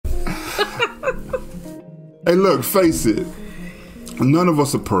Hey, look, face it. None of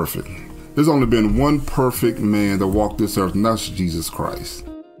us are perfect. There's only been one perfect man that walked this earth, and that's Jesus Christ.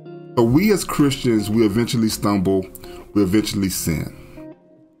 But we as Christians, we eventually stumble, we eventually sin.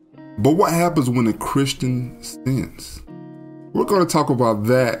 But what happens when a Christian sins? We're going to talk about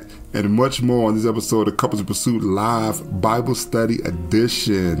that and much more on this episode of Couples in Pursuit Live Bible Study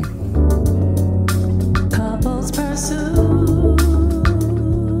Edition. Couples Pursuit.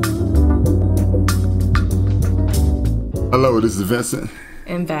 Hello, this is Vincent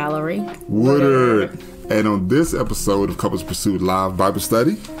and Valerie Woodard. And on this episode of Couples Pursuit Live Bible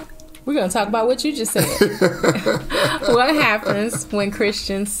Study, we're going to talk about what you just said. What happens when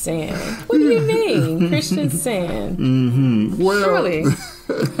Christians sin? What do you mean, Christians sin? Mm-hmm. Well, surely.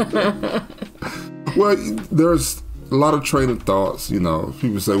 Well, there's a lot of train of thoughts. You know,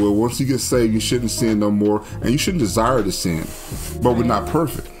 people say, well, once you get saved, you shouldn't sin no more, and you shouldn't desire to sin. But we're not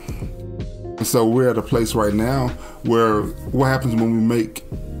perfect. And so we're at a place right now where what happens when we make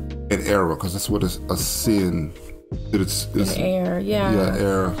an error? Because that's what a sin is. An error, yeah. Yeah,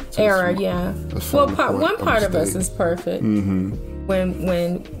 error. Error, yeah. Well, one part of us is perfect mm-hmm.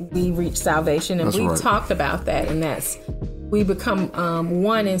 when we reach salvation. And we've talked about that. And that's, we become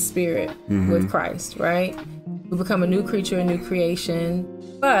one in spirit mm-hmm. with Christ, right? We become a new creature, a new creation.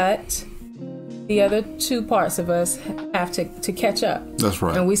 But the other two parts of us have to catch up. That's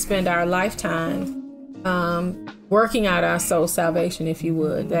right. And we spend our lifetime working out our soul salvation, if you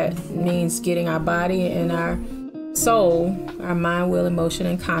would. That means getting our body and our soul, our mind, will, emotion,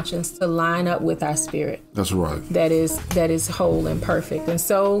 and conscience to line up with our spirit. That's right. That is whole and perfect. And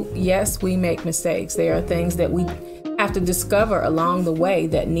so, yes, we make mistakes. There are things that we have to discover along the way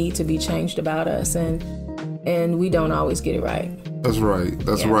that need to be changed about us, and we don't always get it right. That's right.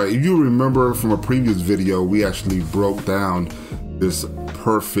 That's right. If you remember from a previous video, we actually broke down this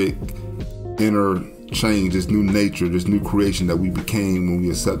perfect inner change, this new nature, this new creation that we became when we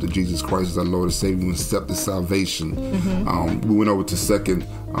accepted Jesus Christ as our Lord and Savior, we accepted salvation. Mm-hmm. We went over to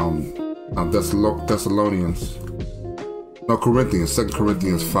Corinthians, 2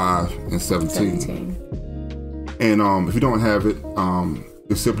 Corinthians 5 and 17. And if you don't have it,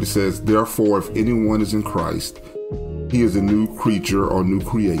 it simply says, therefore, if anyone is in Christ, he is a new creature or new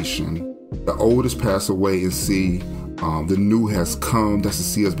creation. The old has passed away, and see, the new has come.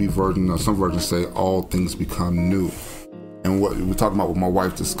 That's the CSB version. Some versions say all things become new. And what we're talking about, what my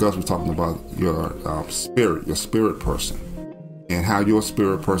wife discussed, we're talking about your spirit person, and how your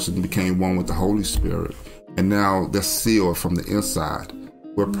spirit person became one with the Holy Spirit. And now that's sealed from the inside.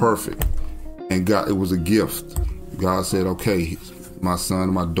 We're perfect. And God, it was a gift. God said, okay, my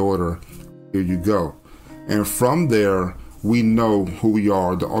son, my daughter, here you go. And from there, we know who we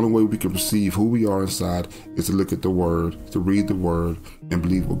are. The only way we can perceive who we are inside is to look at the Word, to read the Word, and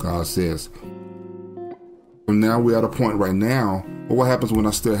believe what God says. So now we're at a point right now, but what happens when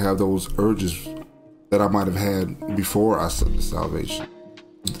I still have those urges that I might have had before I accepted salvation?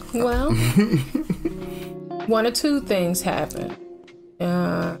 Well, one or two things happen.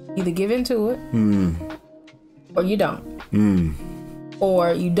 Either give into it, or you don't.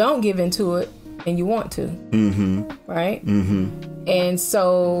 Or you don't give into it, and you want to, right? Mm-hmm. And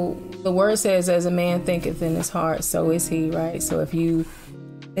so the word says, as a man thinketh in his heart, so is he, right? So if you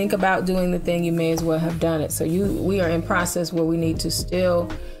think about doing the thing, you may as well have done it. So we are in process where we need to still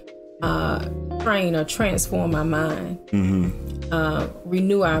train or transform our mind,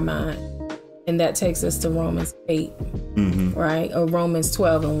 renew our mind. And that takes us to Romans 8, right? Or Romans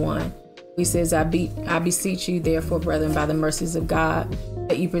 12 and 1. He says, I beseech you, therefore, brethren, by the mercies of God,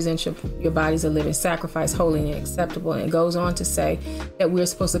 that you present your bodies a living sacrifice, holy and acceptable. And it goes on to say that we're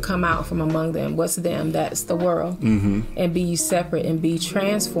supposed to come out from among them. What's them? That's the world. And be ye separate and be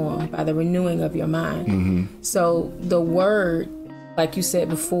transformed by the renewing of your mind. So the word, like you said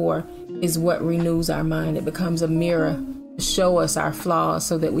before, is what renews our mind. It becomes a mirror to show us our flaws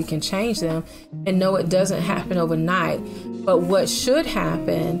so that we can change them. And no, it doesn't happen overnight. But what should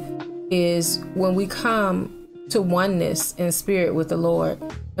happen is when we come to oneness in spirit with the Lord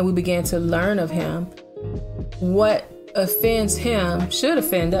and we begin to learn of him, what offends him should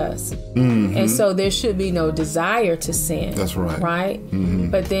offend us. And so there should be no desire to sin. That's right. Right?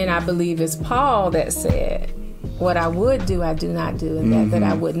 But then I believe it's Paul that said, what I would do, I do not do. And that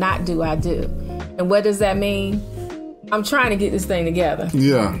I would not do, I do. And what does that mean? I'm trying to get this thing together.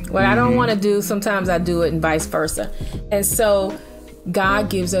 Yeah. What I don't want to do, sometimes I do it, and vice versa. And so God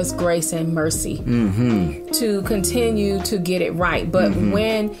gives us grace and mercy to continue to get it right. But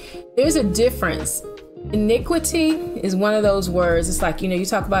when there's a difference, iniquity is one of those words. It's like, you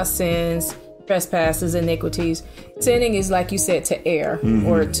talk about sins. trespasses, iniquities. Sinning is, like you said, to err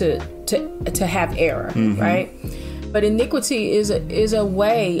or to have error, right? But iniquity is a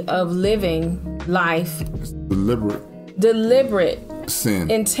way of living life. It's deliberate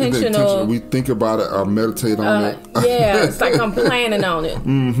sin, intentional. We think about it or meditate on it. Yeah, it's like I'm planning on it,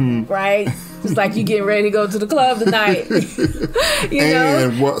 right? It's like you getting ready to go to the club tonight, you know,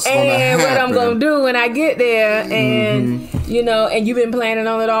 and what's and what I'm gonna do when I get there, and you know, and you've been planning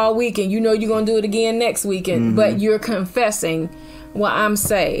on it all week, and you know you're gonna do it again next weekend, but you're confessing, well, I'm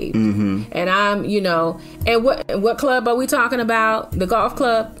saved, and I'm, you know, and what club are we talking about? The golf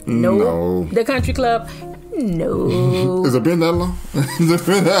club? No. The country club? No. Has it been that long?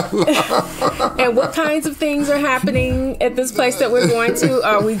 And what kinds of things are happening at this place that we're going to?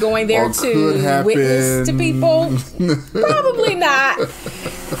 Are we going there to witness to people? Probably not.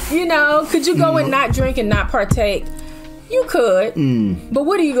 You know, could you go and not drink and not partake? You could, but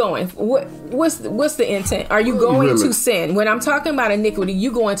what are you going? What's the intent? Are you going to sin? When I'm talking about iniquity,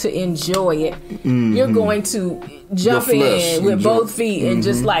 you're going to enjoy it. You're going to jump in with both feet and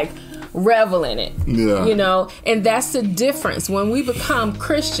just like revel in it. Yeah. You know, and that's the difference. When we become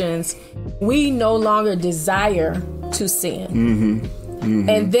Christians, we no longer desire to sin.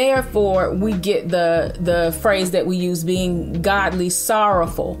 And therefore we get the phrase that we use, being godly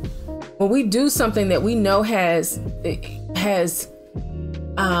sorrowful. When we do something that we know has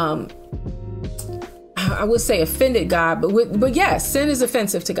I would say offended God, but yes, sin is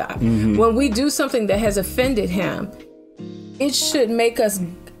offensive to God. When we do something that has offended him, it should make us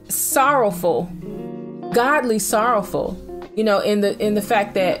sorrowful, godly sorrowful, you know, in the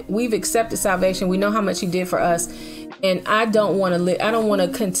fact that we've accepted salvation. We know how much he did for us, and I don't want to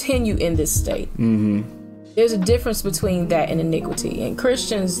continue in this state. There's a difference between that and iniquity, and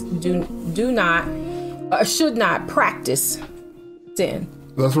Christians do not or should not practice sin.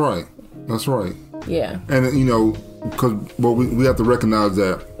 That's right. Yeah. And you know, because we have to recognize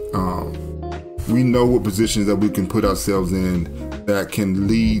that we know what positions that we can put ourselves in that can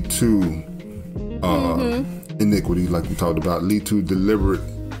lead to iniquity, like we talked about, lead to deliberate,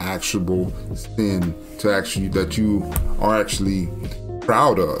 actionable sin that you are actually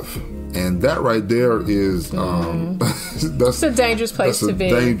proud of. And that right there is that's a dangerous place to be.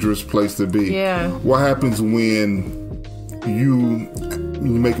 Dangerous place to be. Yeah. What happens when you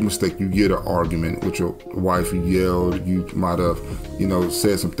make a mistake? You get an argument with your wife. You yelled. You might have, you know,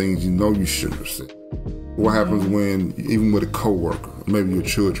 said some things you know you shouldn't have said. What happens when, even with a coworker, maybe your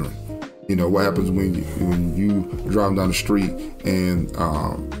children? You know, what happens when you driving down the street and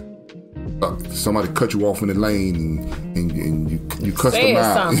somebody cut you off in the lane and you cuss them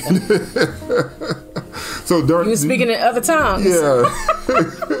out. So you were speaking in other tongues. Yeah.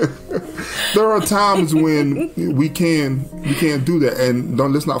 There are times when we can do that, and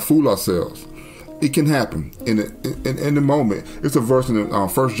let's not fool ourselves. It can happen in the moment. It's a verse in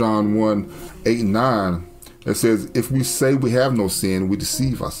 1 John 1:8-9 that says, "If we say we have no sin, we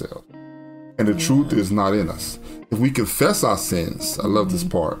deceive ourselves, and the truth is not in us. If we confess our sins," I love this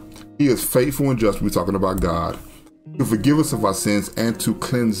part, "He is faithful and just," we're talking about God, "to forgive us of our sins and to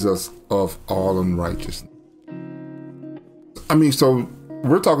cleanse us of all unrighteousness." I mean, so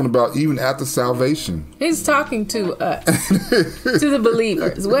we're talking about even after salvation. He's talking to us, to the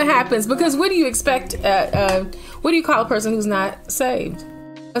believers. What happens? Because what do you expect? What do you call a person who's not saved?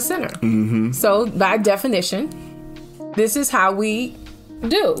 A sinner. So by definition, this is how we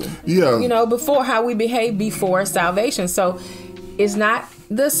do. Yeah. You know, before how we behave before salvation. So it's not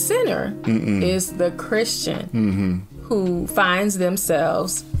the sinner, it's the Christian who finds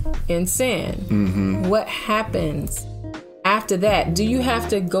themselves in sin. What happens after that? Do you have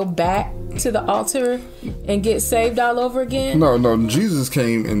to go back to the altar and get saved all over again? No. Jesus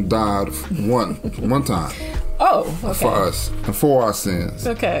came and died one time. Oh, okay. For us and for our sins.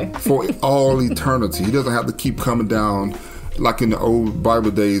 Okay. For all eternity. He doesn't have to keep coming down like in the old Bible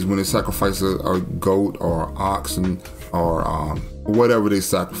days when they sacrificed a goat or oxen or whatever they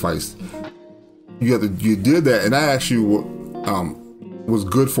sacrificed. You did that, and that actually was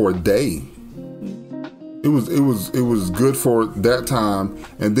good for a day. It was good for that time,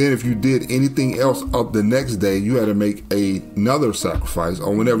 and then if you did anything else up the next day, you had to make another sacrifice,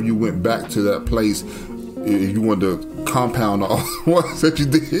 or whenever you went back to that place, if you wanted to compound all the ones that you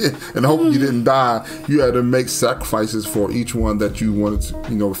did and hope you didn't die, you had to make sacrifices for each one that you wanted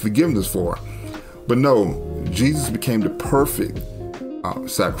to, forgiveness for. But no, Jesus became the perfect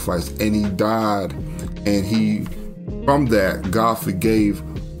sacrifice, and he died, and from that, God forgave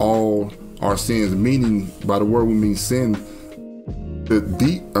all our sins. Meaning, by the word we mean sin,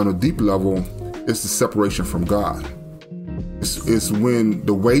 on a deep level, it's the separation from God. It's when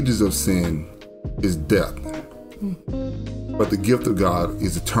the wages of sin is death, but the gift of God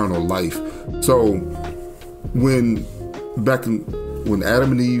is eternal life. So when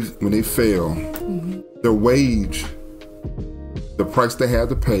Adam and Eve, when they fell, their wage, the price they had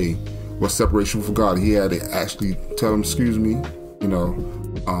to pay was separation from God. He had to actually tell them, excuse me, I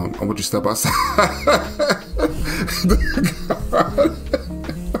want you to step outside.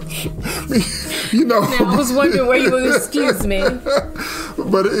 Now, I was wondering where you would excuse me.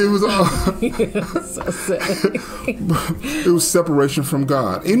 But it was so sad. It was separation from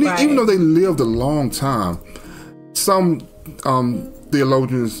God. And even though they lived a long time, some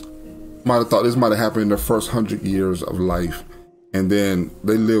theologians might have thought this might have happened in their first 100 years of life, and then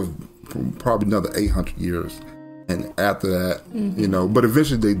they lived for probably another 800 years. And after that, but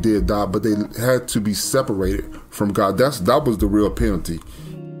eventually they did die, but they had to be separated from God. That was the real penalty,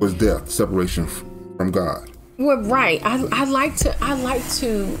 was death, separation from God. Well, right. I like to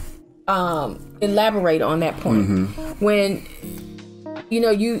elaborate on that point. When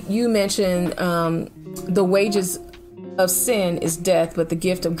you mentioned the wages of sin is death, but the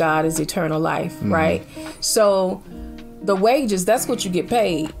gift of God is eternal life, right? So the wages, that's what you get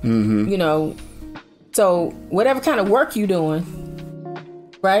paid, So whatever kind of work you're doing,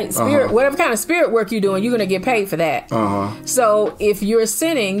 right? Whatever kind of spirit work you're doing, you're going to get paid for that. So if you're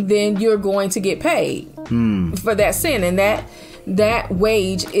sinning, then you're going to get paid for that sin. And that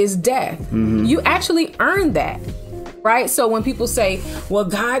wage is death. You actually earned that, right? So when people say, well,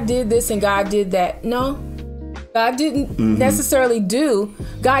 God did this and God did that. No, God didn't necessarily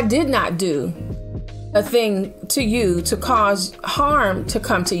God did not do a thing to you to cause harm to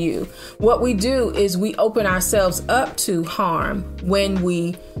come to you. What we do is we open ourselves up to harm when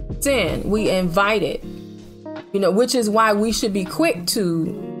we sin. We invite it, which is why we should be quick to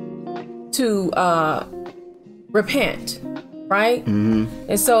repent, right?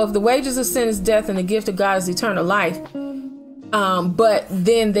 And so if the wages of sin is death and the gift of God is eternal life, but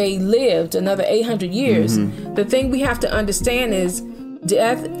then they lived another 800 years, the thing we have to understand is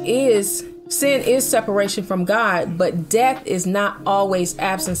sin is separation from God, but death is not always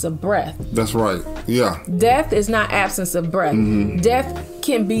absence of breath. That's right. Yeah. Death is not absence of breath. Death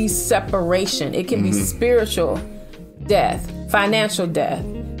can be separation. It can be spiritual death, financial death,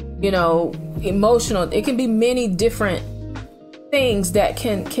 emotional. It can be many different things that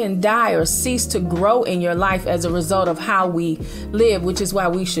can die or cease to grow in your life as a result of how we live, which is why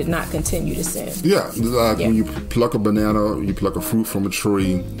we should not continue to sin. Yeah. When you pluck a banana, you pluck a fruit from a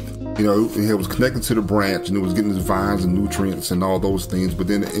tree, it was connected to the branch and it was getting its vines and nutrients and all those things. But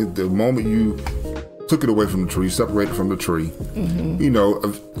then the moment you took it away from the tree, separated from the tree,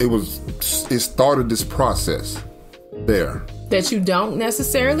 it started this process there. That you don't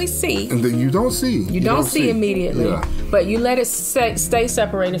necessarily see. And that you don't see. You don't see immediately. Yeah. But you let it stay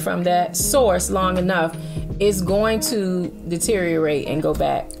separated from that source long enough, it's going to deteriorate and go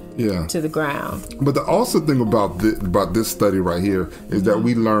back to the ground. But the awesome thing about this study right here is that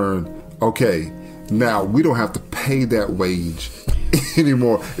we learn, okay, now we don't have to pay that wage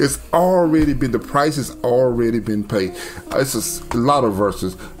anymore. It's already been, the price has already been paid. It's a lot of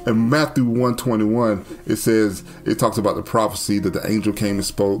verses. In Matthew 1:21, it talks about the prophecy that the angel came and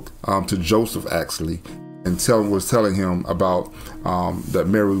spoke to Joseph actually, and was telling him about that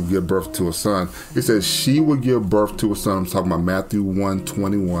Mary would give birth to a son. It says she would give birth to a son. I'm talking about Matthew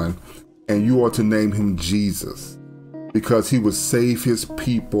 1:21, and you are to name him Jesus, because he would save his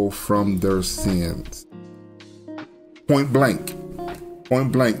people from their sins. Point blank.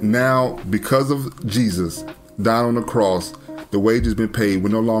 Now, because of Jesus dying on the cross, the wage has been paid. We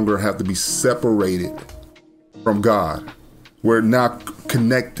no longer have to be separated from God. We're now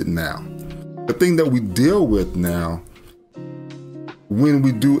connected now. The thing that we deal with now, when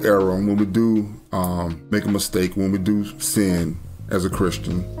we do error, when we do make a mistake, when we do sin as a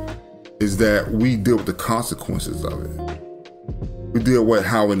Christian, is that we deal with the consequences of it. We deal with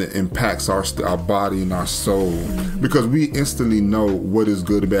how it impacts our body and our soul, because we instantly know what is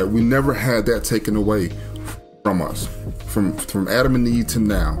good and bad. We never had that taken away from us. From Adam and Eve to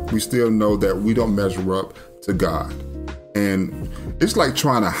now, we still know that we don't measure up to God. And it's like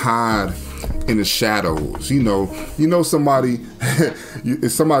trying to hide in the shadows. Somebody,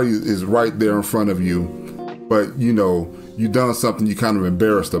 if somebody is right there in front of you, but you've done something you're kind of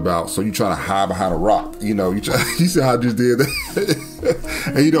embarrassed about, so you try to hide behind a rock. You see how I just did that?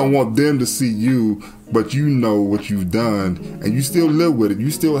 And you don't want them to see you, but you know what you've done, and you still live with it.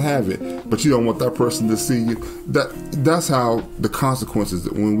 You still have it, but you don't want that person to see you. That's how the consequences,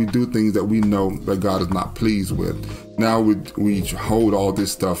 when we do things that we know that God is not pleased with. Now we hold all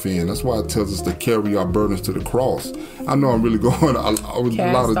this stuff in. That's why it tells us to carry our burdens to the cross. I know I'm really going a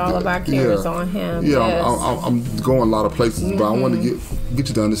lot of all of our cares on Him. Yeah, yes. I'm going a lot of places, but I want to get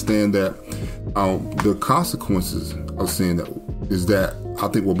you to understand that the consequences of sin is that I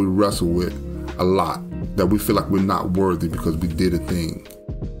think what we wrestle with a lot, that we feel like we're not worthy because we did a thing.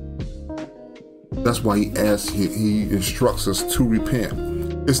 That's why he instructs us to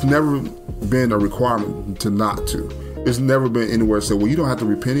repent. It's never been a requirement to not to. It's never been anywhere said, well, you don't have to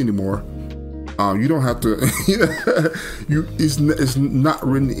repent anymore. You don't have to. It's not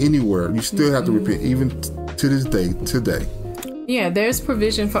written anywhere. You still have to repent, even to this day, today. Yeah, there's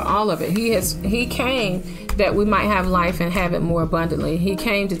provision for all of it. He came that we might have life and have it more abundantly. He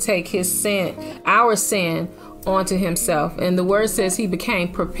came to take our sin onto Himself. And the word says He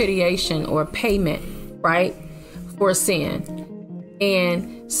became propitiation or payment, right, for sin.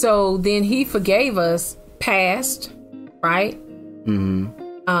 And so then He forgave us past, right?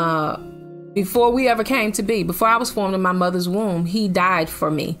 Before we ever came to be, before I was formed in my mother's womb, He died for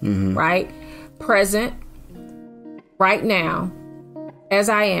me, right? Present, right now, as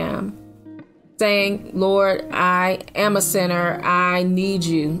I am, saying, Lord, I am a sinner. I need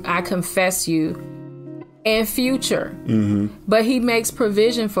you. I confess you. And future. But He makes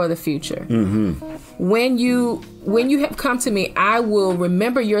provision for the future. When you have come to me, I will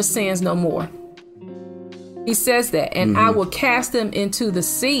remember your sins no more. He says that. And I will cast them into the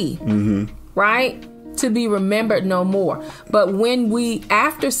sea. Right? To be remembered no more. But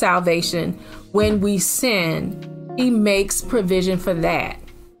after salvation, when we sin, He makes provision for that.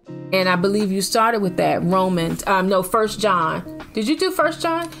 And I believe you started with that. 1 John. Did you do 1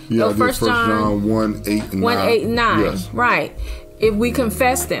 John? Yeah, no, I did 1 John 1, 8, and 9. 1, 8, and 9. Yes. Right. If we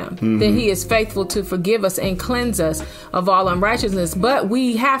confess them, then He is faithful to forgive us and cleanse us of all unrighteousness. But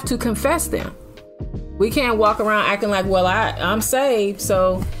we have to confess them. We can't walk around acting like, well, I'm saved,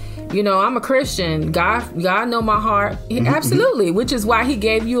 so... I'm a Christian. God know my heart. Absolutely. Which is why He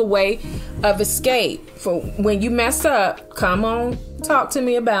gave you a way of escape. For when you mess up, come on, talk to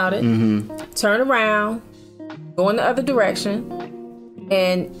me about it. Turn around, go in the other direction,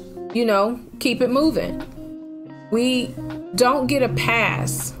 and, keep it moving. We don't get a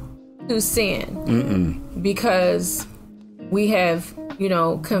pass to sin because we have,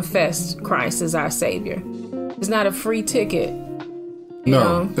 confessed Christ as our Savior. It's not a free ticket.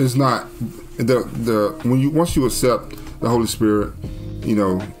 No, it's not. Once you accept the Holy Spirit,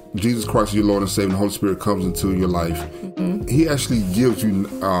 Jesus Christ is your Lord and Savior, and the Holy Spirit comes into your life. He actually gives you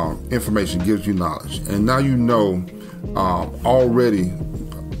information, gives you knowledge, and now you know already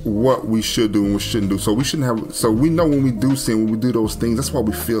what we should do and what we shouldn't do. So we shouldn't have. So we know when we do sin, when we do those things, that's why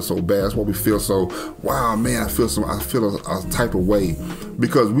we feel so bad. That's why we feel so. Wow, man, I feel a type of way,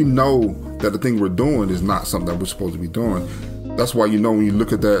 because we know that the thing we're doing is not something that we're supposed to be doing. That's why when you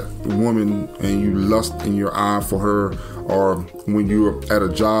look at that woman and you lust in your eye for her, or when you're at a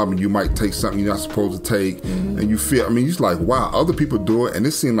job and you might take something you're not supposed to take, and you feel, it's like, wow, other people do it and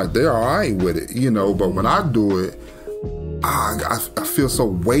it seems like they're all right with it, but when I do it, I feel so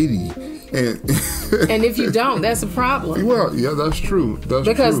weighty. And if you don't, that's a problem. Well, yeah, that's true.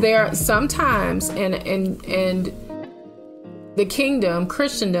 Because there are sometimes, and the kingdom,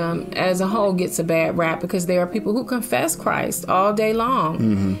 Christendom as a whole, gets a bad rap because there are people who confess Christ all day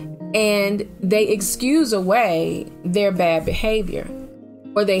long, and they excuse away their bad behavior,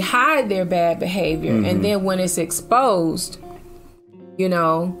 or they hide their bad behavior, and then when it's exposed,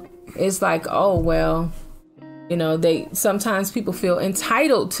 it's like, oh well. Sometimes people feel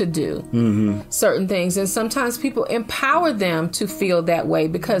entitled to do certain things, and sometimes people empower them to feel that way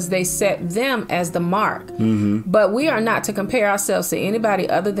because they set them as the mark. But we are not to compare ourselves to anybody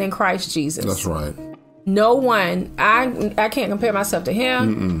other than Christ Jesus. That's right. No one. I can't compare myself to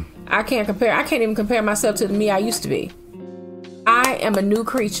Him. I can't even compare myself to the me I used to be. I am a new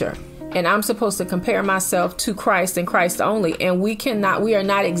creature, and I'm supposed to compare myself to Christ and Christ only. And we are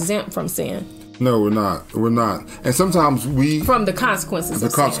not exempt from sin. No, we're not. And sometimes from the consequences.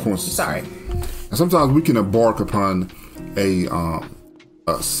 Sorry. And sometimes we can embark upon a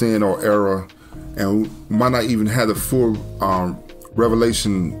sin or error, and we might not even have the full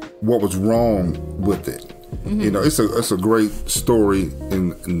revelation what was wrong with it. It's a great story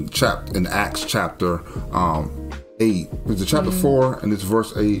in Acts chapter 8. It's chapter 4 and it's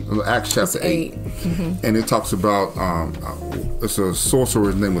verse 8. Acts chapter 8. And it talks about it's a sorcerer.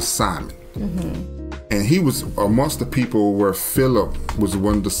 His name was Simon. And he was amongst the people where Philip was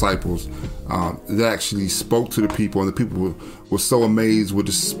one of the disciples that actually spoke to the people, and the people were so amazed with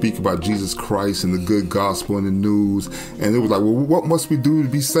to speak about Jesus Christ and the good gospel and the news. And it was like, well, what must we do to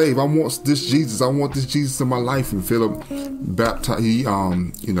be saved? I want this Jesus. I want this Jesus in my life. And Philip baptized. He,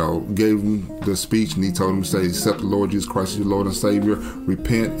 gave him the speech, and he told him to say, "Accept the Lord Jesus Christ as your Lord and Savior.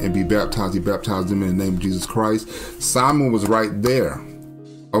 Repent and be baptized." He baptized him in the name of Jesus Christ. Simon was right there.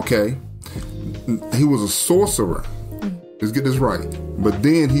 Okay. He was a sorcerer. Let's get this right. But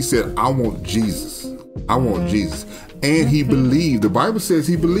then he said, I want Jesus. I want Jesus. And he believed. The Bible says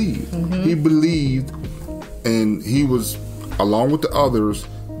he believed. He believed, and he was along with the others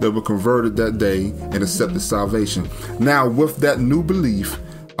that were converted that day and accepted salvation. Now, with that new belief,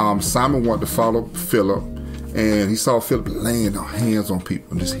 Simon wanted to follow Philip, and he saw Philip laying hands on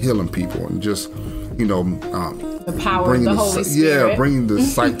people and just healing people and just, the power of the Holy Spirit. Yeah, bringing the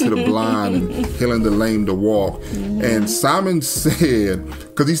sight to the blind and healing the lame to walk. And Simon said,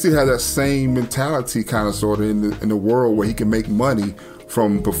 because he still had that same mentality kind of sort of in the world where he can make money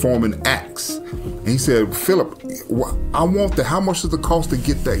from performing acts. And he said, Philip, I want that. How much does it cost to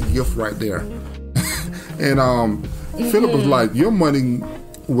get that gift right there? And Philip was like, your money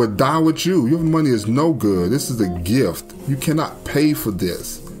will die with you. Your money is no good. This is a gift. You cannot pay for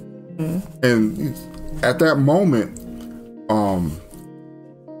this. And at that moment,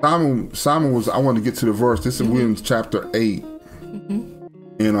 Simon was, I want to get to the verse. This is we're in chapter 8.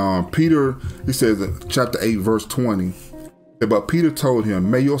 And Peter, he says in chapter 8, verse 20, but Peter told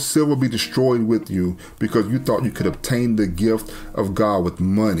him, may your silver be destroyed with you, because you thought you could obtain the gift of God with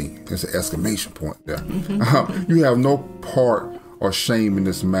money. There's an exclamation point there. You have no part or shame in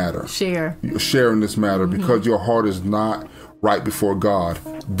this matter. Share in this matter, because your heart is not right before God.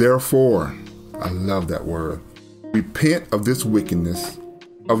 Therefore, I love that word, repent of this wickedness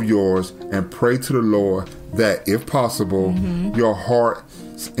of yours and pray to the Lord that, if possible, your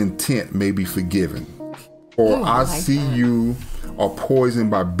heart's intent may be forgiven. For I see you are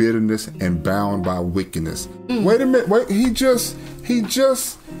poisoned by bitterness and bound by wickedness. Wait a minute. Wait, he just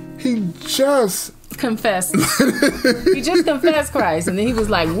confessed. He just confessed Christ, and then he was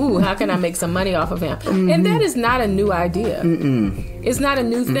like, woo, how can I make some money off of him? And that is not a new idea. It's not a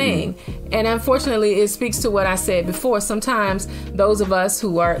new thing. And unfortunately, it speaks to what I said before. Sometimes those of us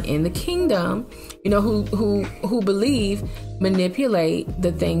who are in the kingdom, who believe, manipulate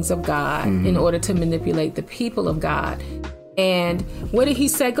the things of God in order to manipulate the people of God. And what did he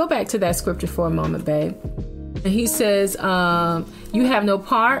say? Go back to that scripture for a moment, babe. And he says, you have no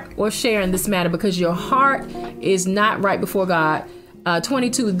part or share in this matter, because your heart is not right before God.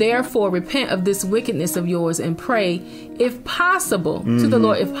 22, therefore repent of this wickedness of yours and pray, if possible, to the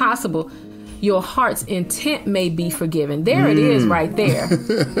Lord, if possible, your heart's intent may be forgiven. There it is right there.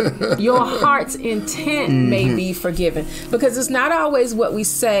 Your heart's intent may be forgiven. Because it's not always what we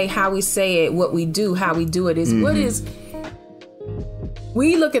say, how we say it, what we do, how we do it. Is what is,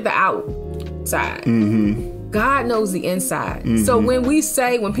 we look at the outside. God knows the inside. So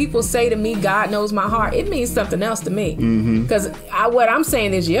when people say to me, God knows my heart, it means something else to me. Because what I'm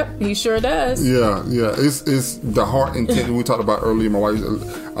saying is, yep, he sure does. Yeah. It's the heart intent we talked about earlier. My wife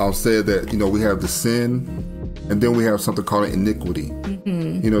said that, we have the sin, and then we have something called iniquity.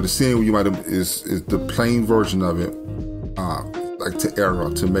 The sin you might have is the plain version of it, like to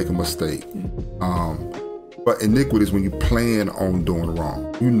error, to make a mistake. But iniquity is when you plan on doing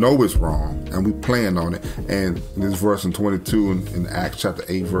wrong. You know it's wrong, and we plan on it. And this verse in 22 in Acts chapter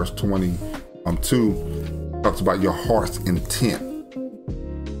 8, verse 22, talks about your heart's intent.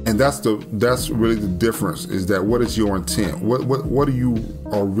 And that's really the difference, is that what is your intent? What are you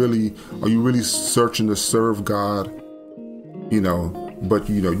really searching to serve God? But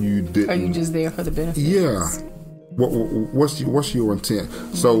you didn't. Are you just there for the benefits? Yeah. What's your intent?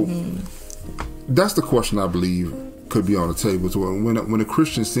 So that's the question I believe could be on the table. So when a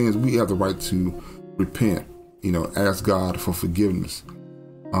Christian sins, we have the right to repent, ask God for forgiveness.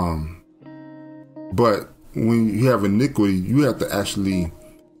 But when you have iniquity, you have to actually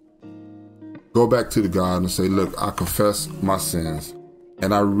go back to the God and say, look, I confess my sins,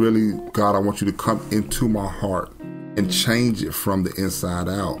 and God, I want you to come into my heart and change it from the inside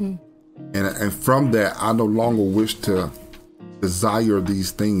out. And from that, I no longer wish to desire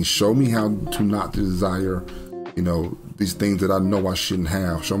these things. Show me how to not desire, these things that I know I shouldn't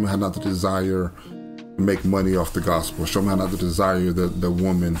have. Show me how not to desire to make money off the gospel. Show me how not to desire the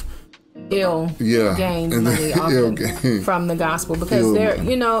woman gains money from the gospel, because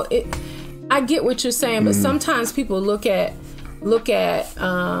I get what you're saying, but sometimes people look at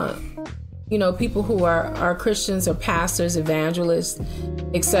people who are Christians or pastors, evangelists,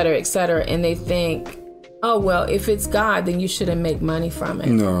 et cetera, and they think oh, well, if it's God, then you shouldn't make money from it.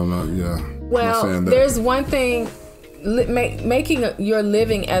 No, yeah. Well, there's one thing, making your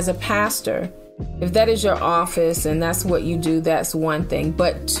living as a pastor, if that is your office and that's what you do, that's one thing.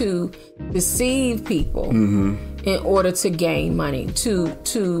 But to deceive people in order to gain money,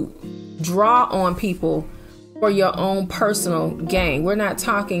 to draw on people for your own personal gain. We're not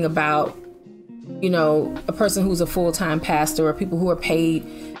talking about, a person who's a full-time pastor or people who are paid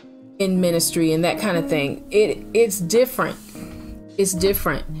in ministry and that kind of thing. It's different. It's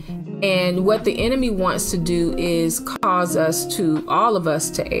different. And what the enemy wants to do is cause all of us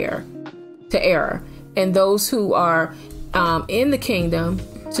to err. And those who are in the kingdom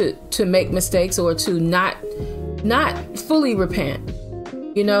to make mistakes or to not fully repent.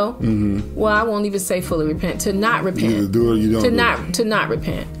 Well, I won't even say fully repent. To not repent. You do it or you don't. To not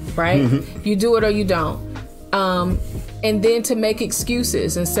repent. Right? You do it or you don't. And then to make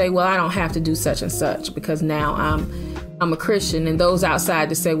excuses and say, well, I don't have to do such and such because now I'm a Christian. And those outside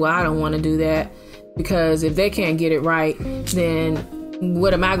to say, well, I don't want to do that because if they can't get it right, then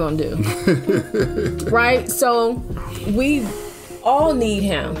what am I going to do? Right? So we all need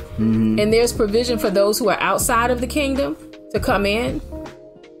him. And there's provision for those who are outside of the kingdom to come in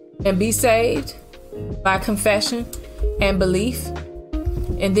and be saved by confession and belief.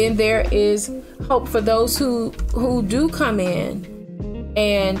 And then there is hope for those who do come in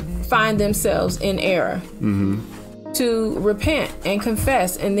and find themselves in error to repent and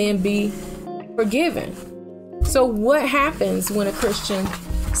confess and then be forgiven. So what happens when a Christian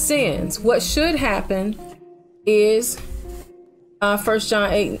sins? What should happen is 1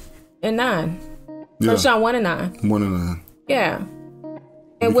 John 8 and 9. 1 John 1 and 9. 1 and 9. Yeah.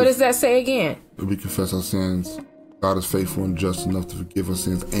 And what does that say again? If we confess our sins, God is faithful and just enough to forgive our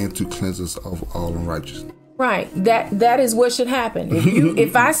sins and to cleanse us of all unrighteousness. Right. That is what should happen.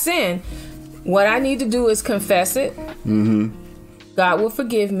 If I sin, what I need to do is confess it. God will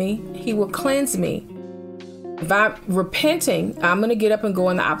forgive me. He will cleanse me. If I'm repenting, I'm going to get up and go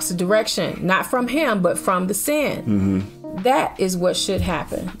in the opposite direction. Not from him, but from the sin. That is what should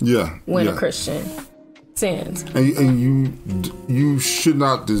happen when a Christian sins. And you should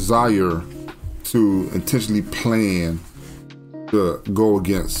not desire to intentionally plan to go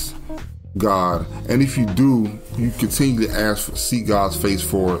against God. And if you do, you continue to seek God's face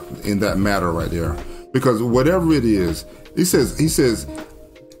for it in that matter right there. Because whatever it is, he says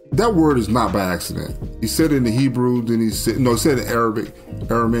that word is not by accident. He said it in the Hebrew, then he said it in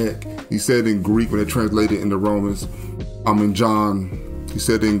Aramaic. He said it in Greek when they translated it into Romans. In John, he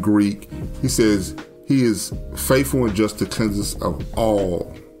said it in Greek. He says he is faithful and just to cleanse us of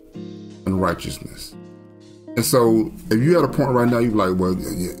all unrighteousness. And so if you're at a point right now, you're like, well,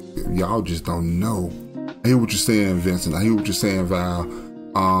 y'all just don't know. I hear what you're saying, Vincent. I hear what you're saying, Val.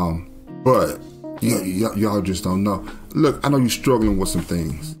 But y'all just don't know. Look, I know you're struggling with some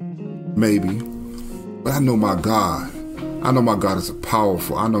things, maybe, but I know my God. I know my God is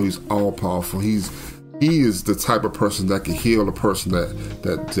powerful. I know he's all powerful. He is the type of person that can heal a person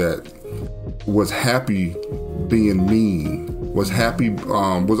that was happy being mean, was happy,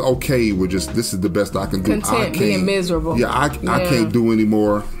 was okay with just, this is the best I can do. Content being miserable. I can't do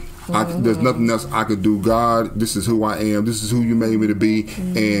anymore. There's nothing else I could do. God, this is who I am. This is who you made me to be.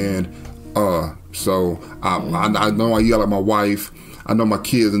 And so I know I yell at my wife. I know my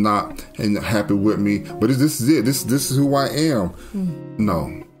kids are not happy with me. But this is it. This is who I am.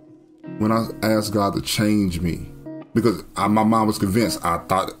 No. When I asked God to change me, because my mom was convinced, I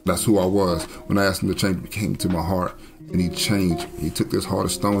thought that's who I was. When I asked him to change, it came to my heart, and he changed. He took this heart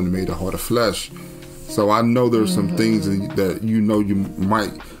of stone and made a heart of flesh. So I know there's some things that you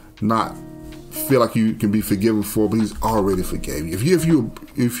might not feel like you can be forgiven for, but he's already forgave you.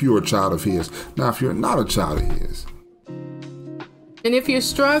 If you're a child of his. Now, if you're not a child of his, and if you're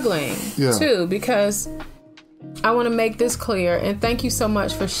struggling too, because I want to make this clear, and thank you so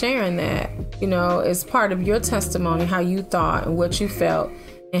much for sharing that. As part of your testimony, how you thought and what you felt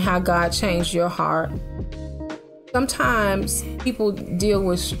and how God changed your heart. Sometimes people deal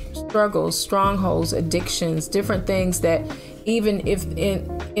with struggles, strongholds, addictions, different things that even if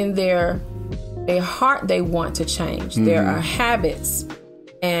in their heart they want to change, there are habits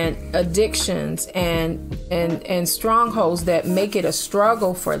and addictions and strongholds that make it a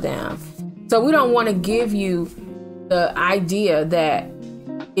struggle for them. So we don't want to give you the idea that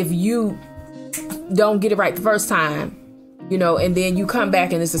if you don't get it right the first time, and then you come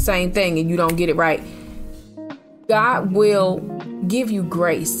back and it's the same thing and you don't get it right, God will give you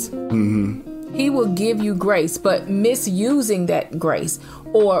grace. He will give you grace, but misusing that grace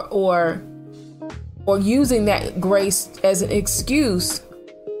or using that grace as an excuse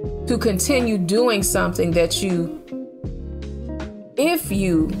to continue doing something that if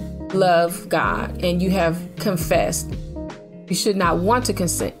you love God and you have confessed, you should not want to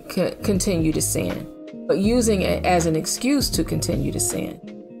continue to sin, but using it as an excuse to continue to sin.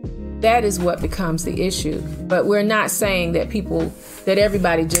 That is what becomes the issue. But we're not saying that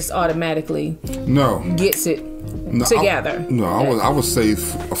everybody just automatically gets it together. I was saved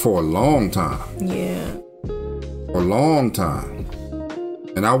for a long time. Yeah. For a long time.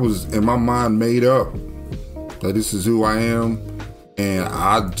 And I was, in my mind, made up that this is who I am. And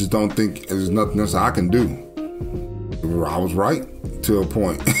I just don't think there's nothing else I can do. I was right to a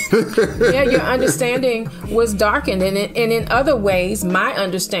point. Yeah, your understanding was darkened. And in other ways, my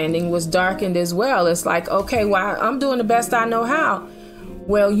understanding was darkened as well. It's like, okay, well, I'm doing the best I know how.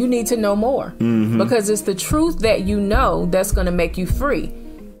 Well, you need to know more. Mm-hmm. Because it's the truth that you know that's going to make you free.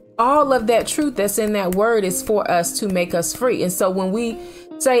 All of that truth that's in that word is for us to make us free. And so when we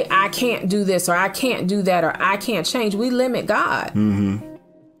say, I can't do this, or I can't do that, or I can't change, we limit God. Mm-hmm.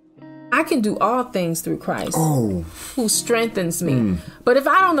 I can do all things through Christ who strengthens me. But if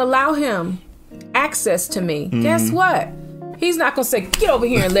I don't allow him access to me, guess what? He's not going to say, get over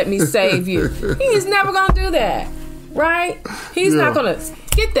here and let me save you. He's never going to do that. Right? He's not going to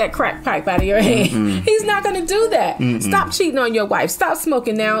get that crack pipe out of your hand. He's not going to do that. Stop cheating on your wife. Stop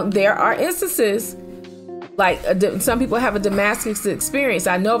smoking. Now, there are instances like some people have a Damascus experience.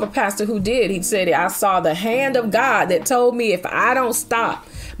 I know of a pastor who did. He said, I saw the hand of God that told me if I don't stop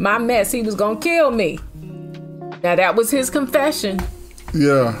my mess, he was going to kill me. Now, that was his confession.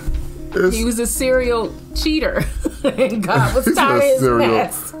 Yeah. He was a serial cheater. And God was tired of his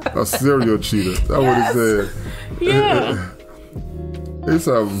mess. A serial cheater. That's what he said. Yeah. It's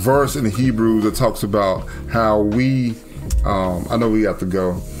a verse in Hebrews that talks about how we, I know we have to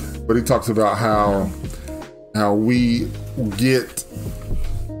go, but he talks about how we get,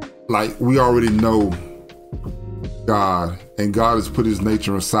 like, we already know God, and God has put his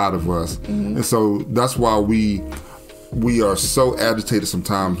nature inside of us. And so that's why we are so agitated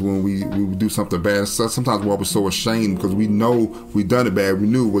sometimes when we do something bad. Sometimes we're so ashamed because we know we done it bad. We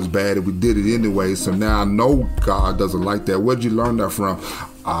knew it was bad and we did it anyway. So now I know God doesn't like that. Where did you learn that from?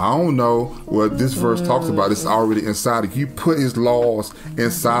 I don't know what this verse talks about. It's already inside of you. Put his laws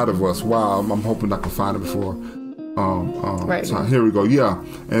inside of us. Wow, I'm hoping I can find it before. Right. So here we go. Yeah.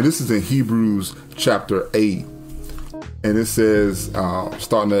 And this is in Hebrews chapter 8. And it says,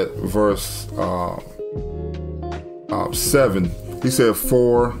 starting at verse 7, he said,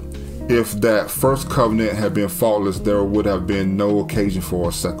 for if that first covenant had been faultless, there would have been no occasion for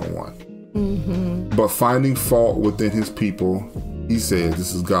a second one. But finding fault within his people, he says,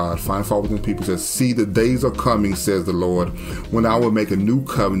 this is God, find fault within people, says, see, the days are coming, says the Lord, when I will make a new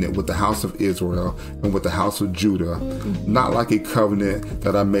covenant with the house of Israel and with the house of Judah, not like a covenant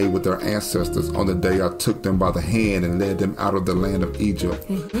that I made with their ancestors on the day I took them by the hand and led them out of the land of Egypt.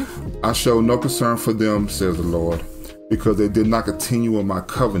 I show no concern for them, says the Lord, because they did not continue in my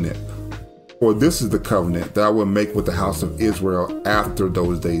covenant. For this is the covenant that I will make with the house of Israel after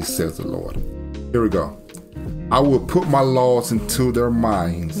those days, says the Lord. Here we go. I will put my laws into their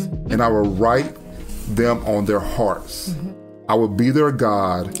minds, and I will write them on their hearts. I will be their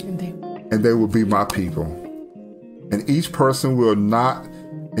God, and they will be my people. And each person will not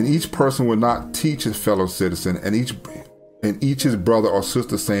teach his fellow citizen, and each his brother or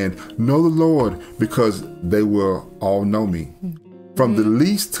sister, saying, know the Lord, because they will all know me, from the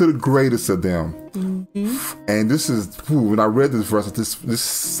least to the greatest of them. And this is, when I read this verse, this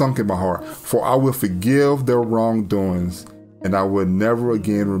sunk in my heart. For I will forgive their wrongdoings, and I will never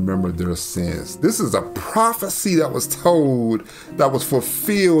again remember their sins. This is a prophecy that was told, that was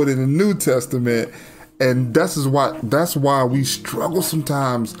fulfilled in the New Testament. And that's why we struggle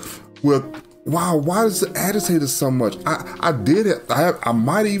sometimes with, wow, why does it agitate us so much? I did it. I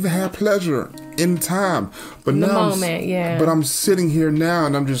might even have pleasure in time, but now I'm sitting here now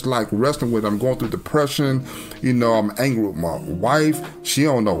and I'm just like wrestling with it. I'm going through depression. I'm angry with my wife. She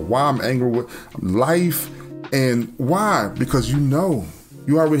don't know why I'm angry with life. And why? Because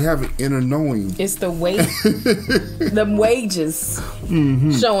you already have an inner knowing. It's the weight, the wages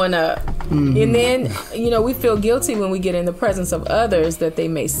showing up. And then, we feel guilty when we get in the presence of others that they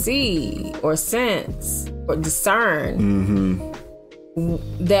may see or sense or discern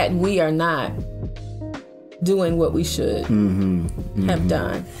that we are not doing what we should have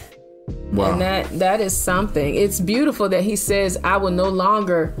done. Wow. And that is something. It's beautiful that he says, I will no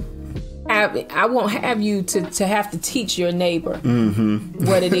longer I won't have you to have to teach your neighbor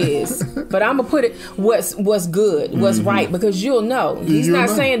what it is, but I'm gonna put it what's good, what's right, because you'll know. He's not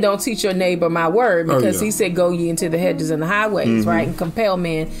saying don't teach your neighbor my word, because he said go ye into the hedges and the highways, right, and compel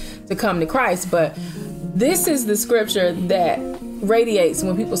men to come to Christ. But this is the scripture that radiates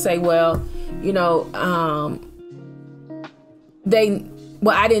when people say, well, you know,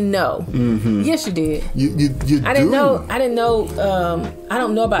 I didn't know. Yes, you did. I didn't know. I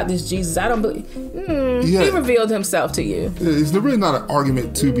don't know about this Jesus. I don't believe. He revealed himself to you. It's really not an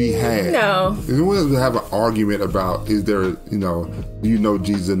argument to be had. No. We don't have an argument about is there, you know, do you know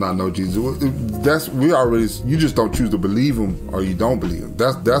Jesus or not know Jesus? You just don't choose to believe him or you don't believe him.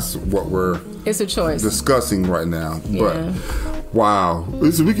 That's what we're. It's a choice. Discussing right now. Yeah. But wow,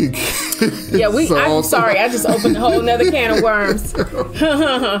 listen, we can. I'm sorry, I just opened a whole nother can of worms. But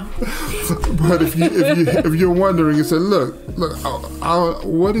if you're wondering, you say, look,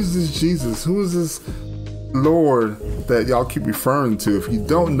 what is this Jesus? Who is this Lord that y'all keep referring to? If you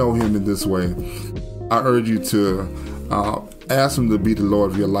don't know him in this way, I urge you to ask him to be the Lord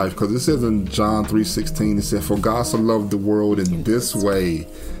of your life, because it says in John 3:16, it said, "For God so loved the world in this way,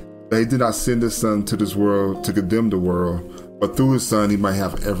 that he did not send his son to this world to condemn the world, but through his son he might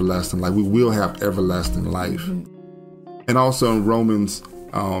have everlasting life." We will have everlasting life. And also in Romans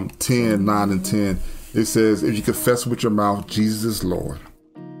 10:9-10, it says, "If you confess with your mouth Jesus is Lord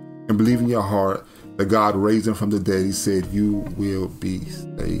and believe in your heart that God raised him from the dead," he said, "you will be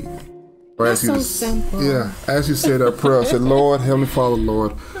saved." That's so simple. Yeah, as you say that prayer, say, "Lord, Heavenly Father,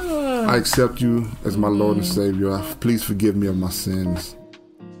 Lord, I accept you as my Lord and Savior. Please forgive me of my sins.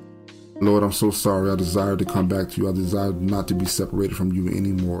 Lord, I'm so sorry. I desire to come back to you. I desire not to be separated from you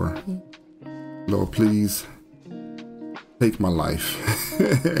anymore. Lord, please take my life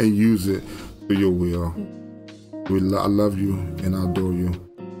and use it for your will. I love you and I adore you.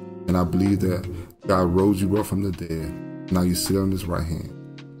 And I believe that God rose you up from the dead. Now you sit on his right hand.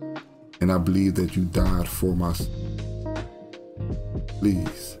 And I believe that you died for my sins.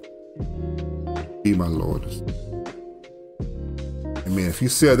 Please be my Lord." Amen. If you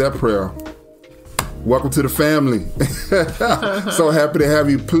said that prayer, welcome to the family. So happy to have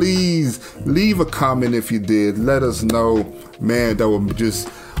you. Please leave a comment if you did. Let us know. Man, that would just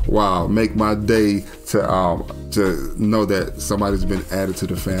make my day to know that somebody's been added to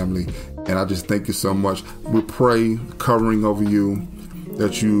the family. And I just thank you so much. We pray covering over you,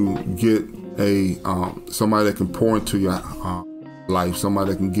 that you get somebody that can pour into your life,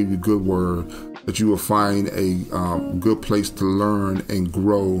 somebody that can give you good word, that you will find a good place to learn and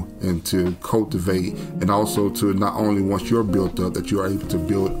grow and to cultivate, and also to not only once you're built up, that you are able to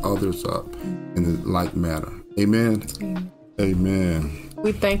build others up in the like manner. Amen. Amen.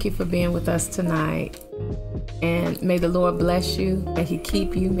 We thank you for being with us tonight, and may the Lord bless you, may he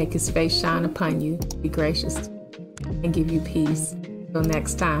keep you, make his face shine upon you, be gracious to you, and give you peace. Until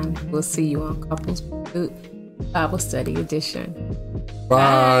next time, we'll see you on Couples Bible Study Edition.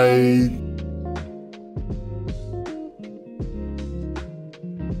 Bye.